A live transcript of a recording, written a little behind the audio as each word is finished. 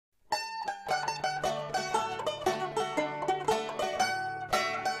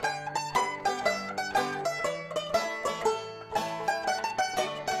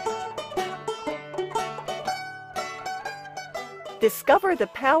Discover the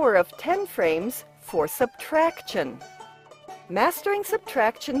power of 10 frames for subtraction. Mastering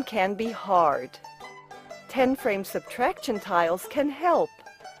subtraction can be hard. 10-frame subtraction tiles can help.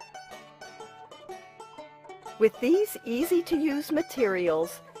 With these easy-to-use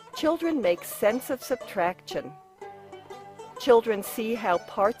materials, children make sense of subtraction. Children see how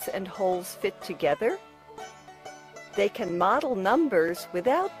parts and wholes fit together. They can model numbers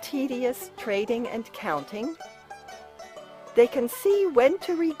without tedious trading and counting. They can see when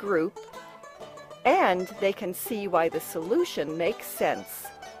to regroup, and they can see why the solution makes sense.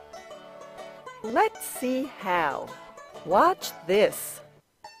 Let's see how. Watch this.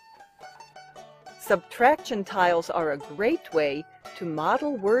 Subtraction tiles are a great way to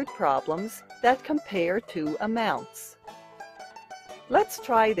model word problems that compare two amounts. Let's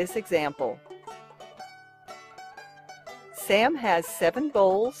try this example. Sam has 7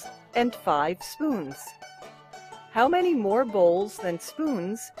 bowls and 5 spoons. How many more bowls than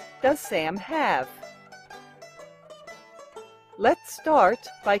spoons does Sam have? Let's start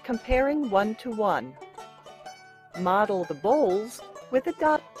by comparing 1 to 1. Model the bowls with a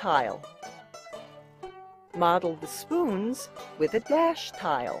dot tile. Model the spoons with a dash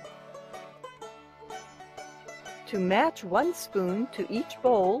tile. To match one spoon to each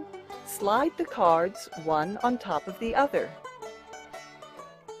bowl, slide the cards one on top of the other.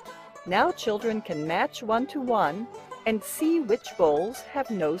 Now children can match 1 to 1 and see which bowls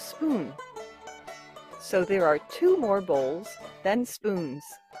have no spoon. So there are 2 more bowls than spoons.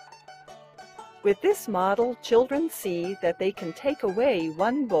 With this model, children see that they can take away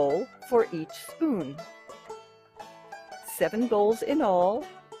 1 bowl for each spoon. 7 bowls in all.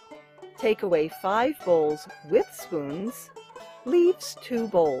 Take away 5 bowls with spoons, leaves 2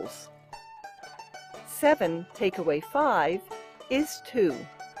 bowls. 7 take away 5 is 2.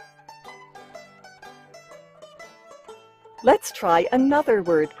 Let's try another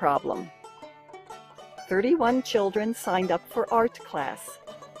word problem. 31 children signed up for art class.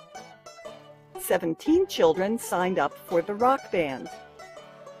 17 children signed up for the rock band.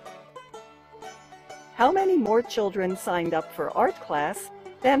 How many more children signed up for art class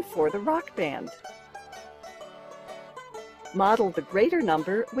than for the rock band? Model the greater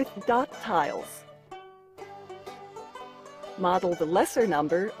number with dot tiles. Model the lesser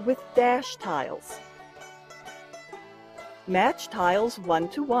number with dash tiles. Match tiles 1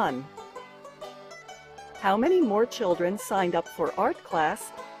 to 1. How many more children signed up for art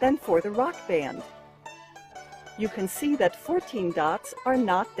class than for the rock band? You can see that 14 dots are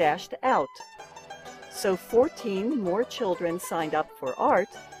not dashed out. So 14 more children signed up for art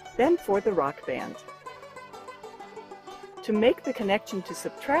than for the rock band. To make the connection to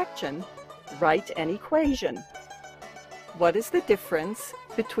subtraction, write an equation. What is the difference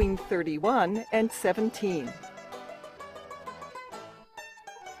between 31 and 17?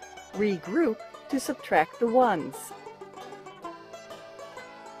 Regroup to subtract the ones.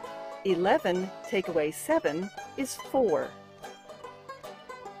 11 take away 7 is 4.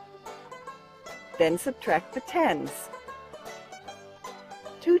 Then subtract the tens.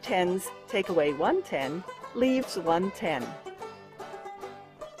 2 tens take away 1 10, leaves 1 10.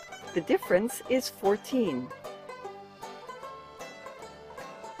 The difference is 14.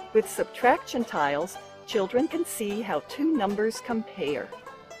 With subtraction tiles, children can see how 2 numbers compare.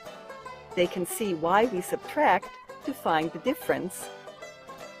 They can see why we subtract to find the difference,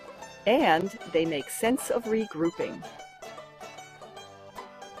 and they make sense of regrouping.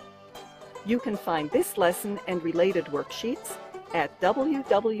 You can find this lesson and related worksheets at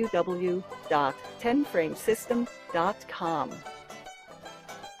www.10framesystem.com.